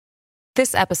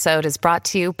This episode is brought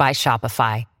to you by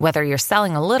Shopify. Whether you're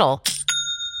selling a little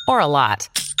or a lot,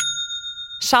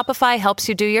 Shopify helps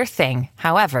you do your thing,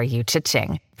 however you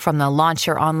cha-ching. From the launch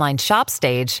your online shop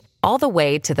stage, all the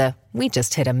way to the we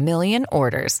just hit 1 million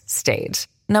orders stage.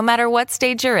 No matter what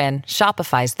stage you're in,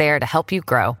 Shopify's there to help you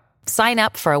grow. Sign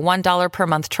up for a $1 per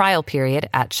month trial period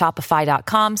at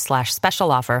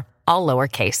shopify.com/special offer, all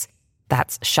lowercase.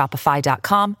 That's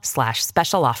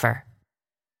shopify.com/special offer.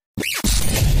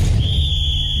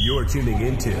 You're tuning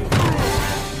into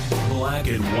Black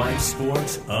and White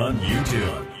Sports on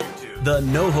YouTube. The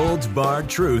no-holds-barred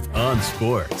truth on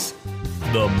sports.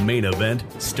 The main event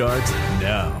starts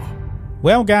now.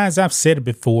 Well, guys, I've said it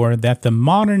before that the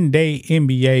modern-day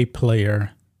NBA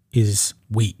player is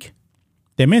weak.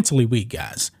 They're mentally weak,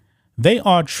 guys. They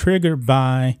are triggered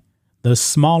by the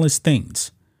smallest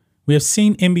things. We have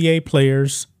seen NBA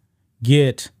players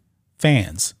get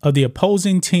fans of the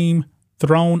opposing team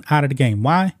thrown out of the game.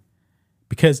 Why?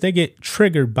 Because they get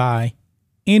triggered by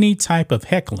any type of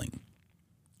heckling.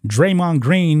 Draymond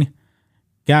Green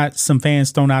got some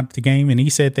fans thrown out of the game, and he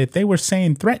said that they were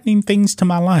saying threatening things to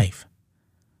my life.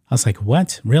 I was like,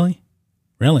 what? Really?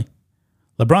 Really?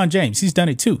 LeBron James, he's done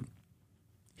it too.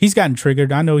 He's gotten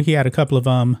triggered. I know he had a couple of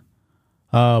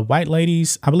white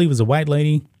ladies. I believe it was a white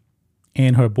lady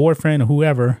and her boyfriend or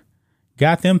whoever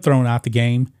got them thrown out the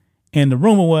game. And the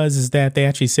rumor is that they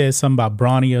actually said something about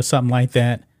Bronny or something like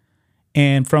that.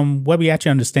 And from what we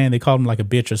actually understand, they called him like a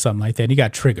bitch or something like that. And he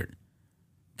got triggered.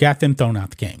 Got them thrown out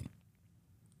the game.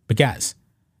 But guys,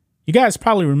 you guys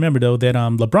probably remember, though, that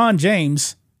LeBron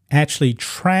James actually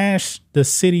trashed the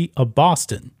city of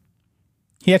Boston.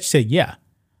 He actually said, yeah,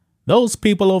 those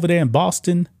people over there in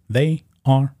Boston, they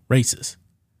are racist.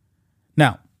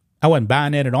 Now, I wasn't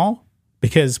buying that at all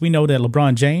because we know that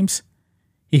LeBron James,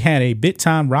 he had a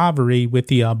big-time rivalry with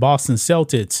the Boston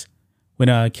Celtics when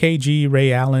KG,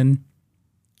 Ray Allen,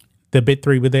 the big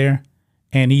three were there,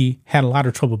 and he had a lot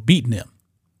of trouble beating them.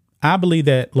 I believe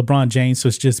that LeBron James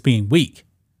was just being weak.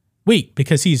 Weak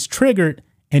because he's triggered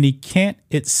and he can't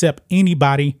accept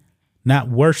anybody not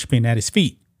worshiping at his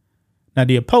feet. Now,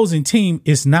 the opposing team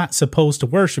is not supposed to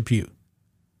worship you.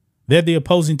 They're the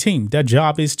opposing team. Their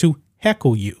job is to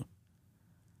heckle you.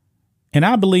 And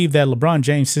I believe that LeBron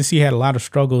James, since he had a lot of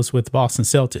struggles with the Boston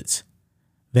Celtics,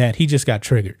 that he just got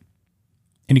triggered.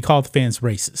 And he called the fans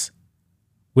racist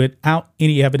without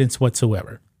any evidence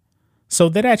whatsoever. So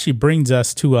that actually brings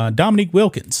us to Dominique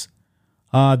Wilkins,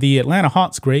 the Atlanta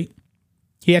Hawks great.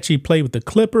 He actually played with the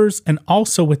Clippers and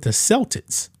also with the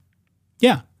Celtics.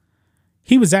 Yeah,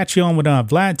 he was actually on with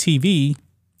Vlad TV,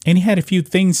 and he had a few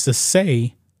things to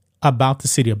say about the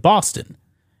city of Boston.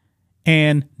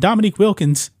 And Dominique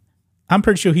Wilkins, I'm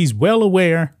pretty sure he's well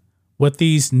aware what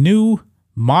these new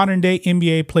modern day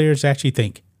NBA players actually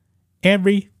think.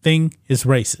 Everything is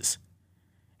racist.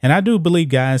 And I do believe,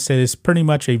 guys, that it's pretty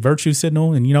much a virtue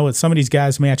signal. And you know what? Some of these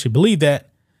guys may actually believe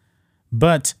that.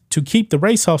 But to keep the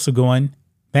race hustle going,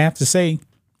 they have to say,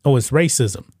 oh, it's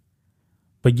racism.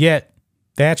 But yet,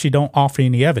 they actually don't offer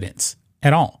any evidence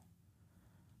at all.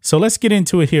 So let's get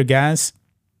into it here, guys.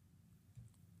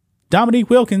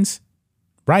 Dominique Wilkins,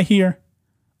 right here.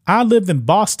 I lived in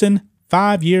Boston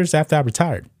 5 years after I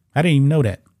retired. I didn't even know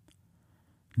that.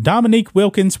 Dominique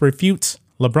Wilkins refutes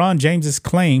LeBron James's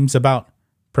claims about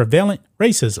prevalent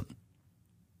racism.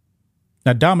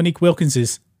 Now, Dominique Wilkins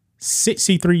is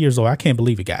 63 years old. I can't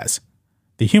believe it, guys.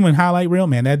 The human highlight reel,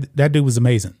 man, that dude was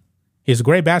amazing. He's a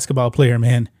great basketball player,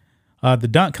 man. The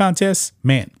dunk contest,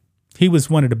 man, he was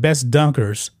one of the best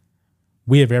dunkers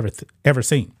we have ever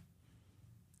seen.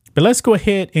 But let's go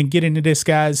ahead and get into this,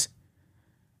 guys.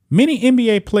 Many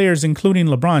NBA players, including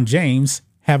LeBron James,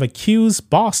 have accused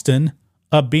Boston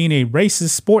of being a racist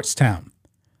sports town.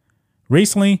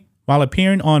 Recently, while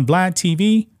appearing on Vlad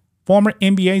TV, former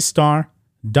NBA star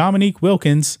Dominique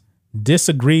Wilkins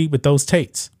disagreed with those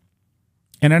takes.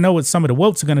 And I know what some of the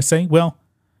wokes are going to say. Well,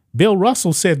 Bill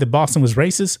Russell said that Boston was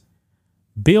racist.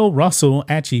 Bill Russell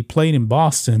actually played in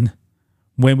Boston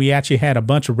when we actually had a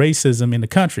bunch of racism in the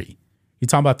country. You're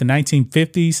talking about the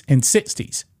 1950s and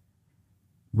 60s.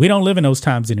 We don't live in those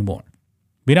times anymore.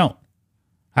 We don't.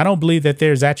 I don't believe that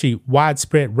there's actually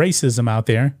widespread racism out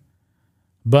there.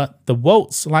 But the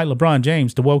wokes, like LeBron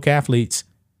James, the woke athletes,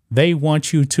 they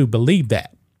want you to believe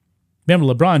that.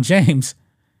 Remember, LeBron James,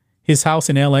 his house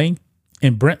in L.A.,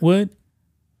 in Brentwood,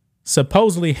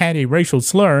 supposedly had a racial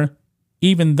slur,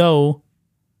 even though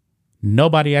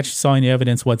nobody actually saw any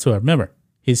evidence whatsoever. Remember,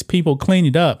 his people cleaned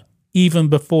it up even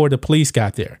before the police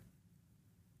got there.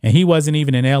 And he wasn't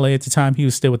even in L.A. at the time. He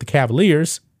was still with the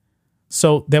Cavaliers.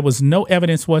 So there was no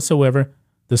evidence whatsoever.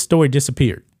 The story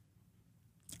disappeared.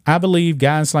 I believe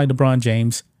guys like LeBron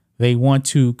James, they want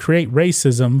to create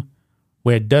racism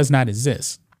where it does not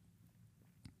exist.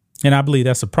 And I believe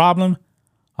that's a problem.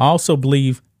 I also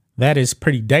believe that is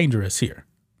pretty dangerous here.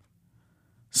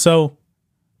 So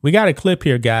we got a clip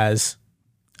here, guys,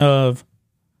 of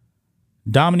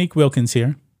Dominique Wilkins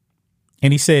here.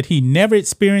 And he said he never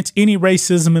experienced any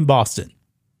racism in Boston.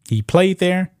 He played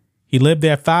there. He lived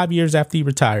there 5 years after he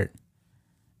retired.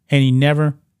 And he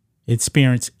never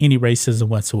experienced any racism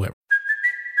whatsoever.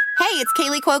 Hey, it's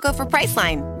Kaylee Cuoco for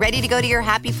Priceline. Ready to go to your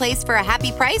happy place for a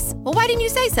happy price? Well, why didn't you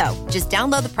say so? Just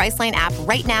download the Priceline app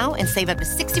right now and save up to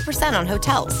 60% on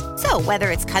hotels. So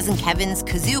whether it's Cousin Kevin's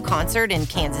Kazoo Concert in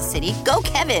Kansas City, go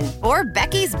Kevin, or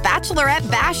Becky's Bachelorette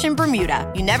Bash in Bermuda,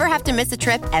 you never have to miss a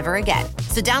trip ever again.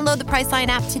 So download the Priceline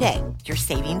app today. Your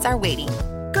savings are waiting.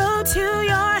 Go to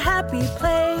your happy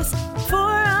place for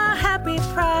a happy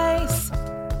price.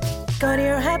 Go to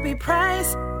your happy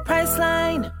price,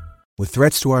 Priceline. With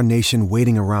threats to our nation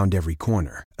waiting around every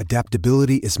corner,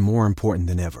 adaptability is more important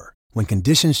than ever. When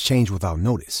conditions change without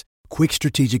notice, quick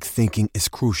strategic thinking is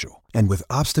crucial. And with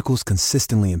obstacles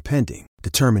consistently impending,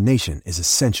 determination is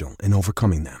essential in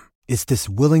overcoming them. It's this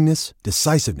willingness,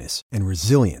 decisiveness, and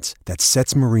resilience that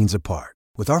sets Marines apart.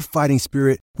 With our fighting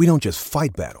spirit, we don't just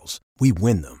fight battles, we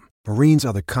win them. Marines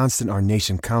are the constant our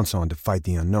nation counts on to fight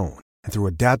the unknown. And through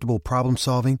adaptable problem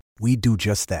solving, we do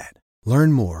just that.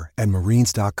 Learn more at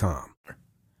marines.com.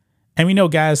 And we know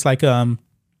guys like Dominique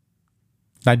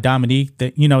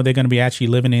that, they're going to be actually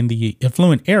living in the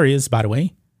affluent areas, by the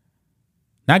way.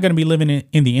 Not going to be living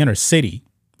in the inner city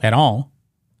at all.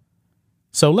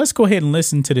 So let's go ahead and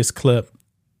listen to this clip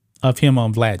of him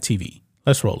on Vlad TV.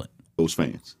 Let's roll it. Those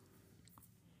fans.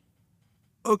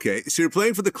 Okay, so you're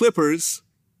playing for the Clippers,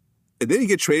 and then you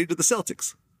get traded to the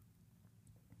Celtics.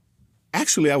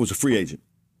 Actually, I was a free agent.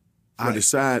 I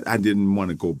decided I didn't want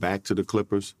to go back to the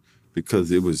Clippers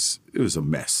because it was a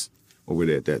mess over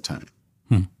there at that time.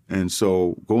 And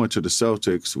so going to the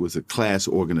Celtics was a class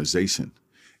organization,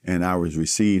 and I was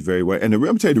received very well. And I'm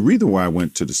going to tell you the reason why I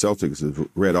went to the Celtics is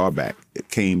Red Auerbach. It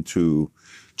came to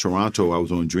Toronto. I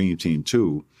was on Dream Team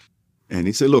too. And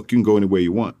he said, look, you can go anywhere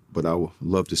you want, but I would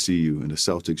love to see you in the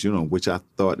Celtics uniform, which I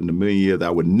thought in a million years I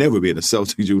would never be in a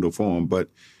Celtics uniform, but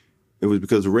it was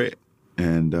because of red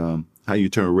and how you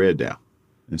turn red down.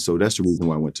 And so that's the reason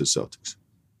why I went to the Celtics.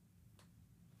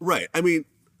 Right. I mean,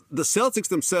 the Celtics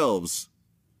themselves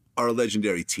are a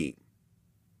legendary team.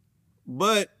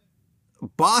 But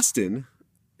Boston,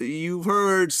 you've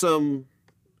heard some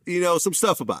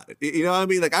stuff about it. You know what I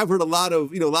mean? Like I've heard a lot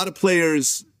of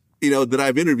players, that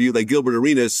I've interviewed, like Gilbert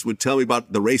Arenas would tell me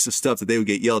about the racist stuff that they would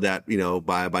get yelled at, by Celtics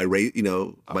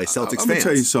fans. I'm going to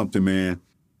tell you something, man.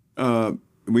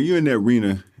 When you're in that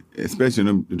arena,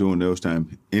 especially during those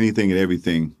times, anything and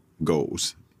everything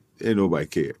goes. Ain't nobody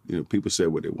care. People say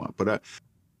what they want. But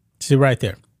see right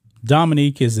there,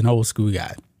 Dominique is an old school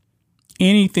guy.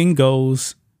 Anything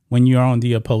goes when you're on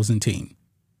the opposing team.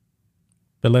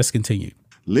 But let's continue.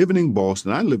 Living in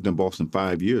Boston, I lived in Boston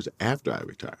 5 years after I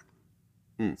retired.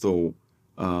 So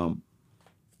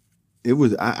it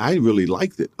was. I really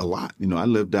liked it a lot. I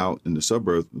lived out in the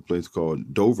suburbs, a place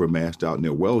called Dover, Mass, out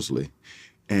near Wellesley.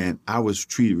 And I was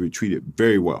treated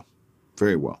very well,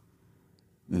 very well.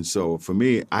 And so for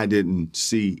me, I didn't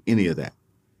see any of that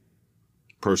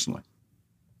personally.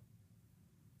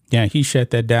 Yeah, he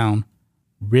shut that down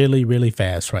really, really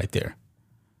fast right there.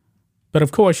 But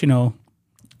of course,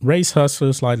 race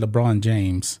hustlers like LeBron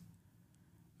James,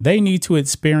 they need to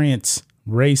experience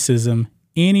racism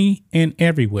any and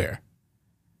everywhere.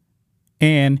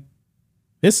 And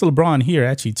this LeBron here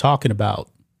actually talking about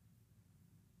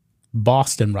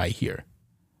Boston right here.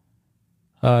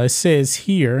 It says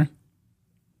here,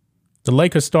 the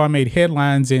Lakers star made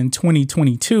headlines in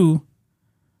 2022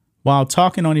 while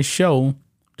talking on his show,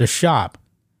 The Shop,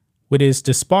 with his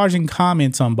disparaging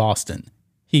comments on Boston.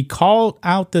 He called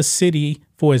out the city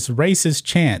for its racist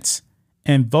chants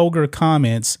and vulgar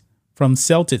comments from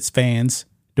Celtics fans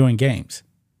during games.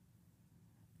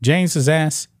 James was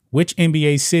asked which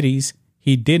NBA cities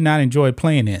he did not enjoy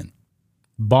playing in.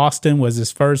 Boston was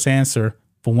his first answer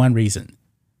for one reason.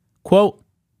 Quote,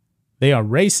 they are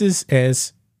racist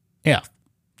as F,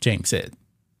 James said.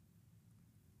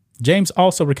 James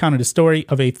also recounted a story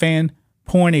of a fan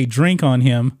pouring a drink on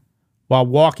him while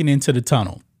walking into the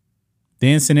tunnel.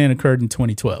 The incident occurred in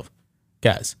 2012.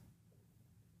 Guys,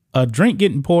 a drink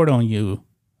getting poured on you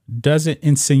doesn't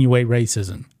insinuate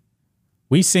racism.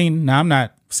 We've seen, now I'm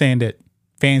not saying that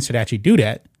fans should actually do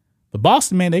that, but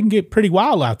Boston, man, they can get pretty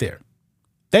wild out there.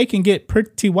 They can get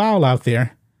pretty wild out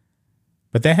there,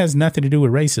 but that has nothing to do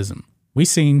with racism. We've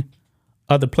seen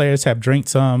other players have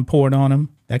drinks poured on them,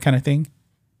 that kind of thing,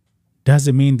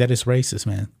 doesn't mean that it's racist,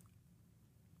 man.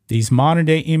 These modern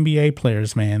day NBA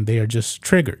players, man, they are just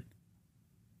triggered.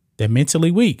 They're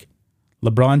mentally weak.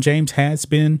 LeBron James has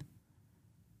been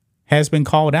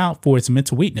called out for his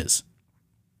mental weakness.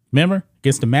 Remember,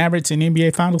 against the Mavericks in the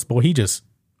NBA Finals, boy, he just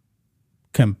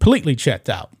completely checked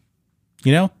out.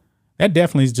 You know, that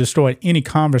definitely has destroyed any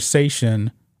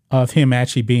conversation of him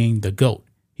actually being the GOAT.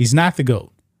 He's not the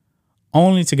GOAT.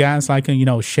 Only to guys like,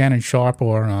 Shannon Sharp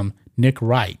or Nick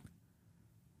Wright.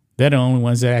 They're the only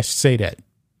ones that actually say that.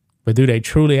 But do they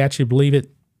truly actually believe it?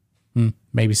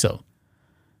 Maybe so.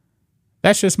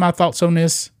 That's just my thoughts on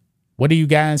this. What do you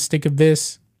guys think of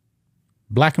this?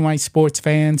 Black and white sports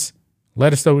fans,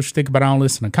 let us know what you think about all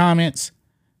this in the comments.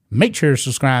 Make sure to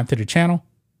subscribe to the channel.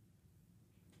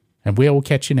 And we'll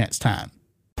catch you next time.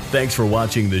 Thanks for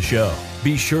watching the show.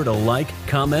 Be sure to like,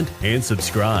 comment, and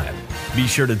subscribe. Be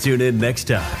sure to tune in next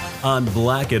time on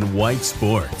Black and White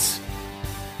Sports.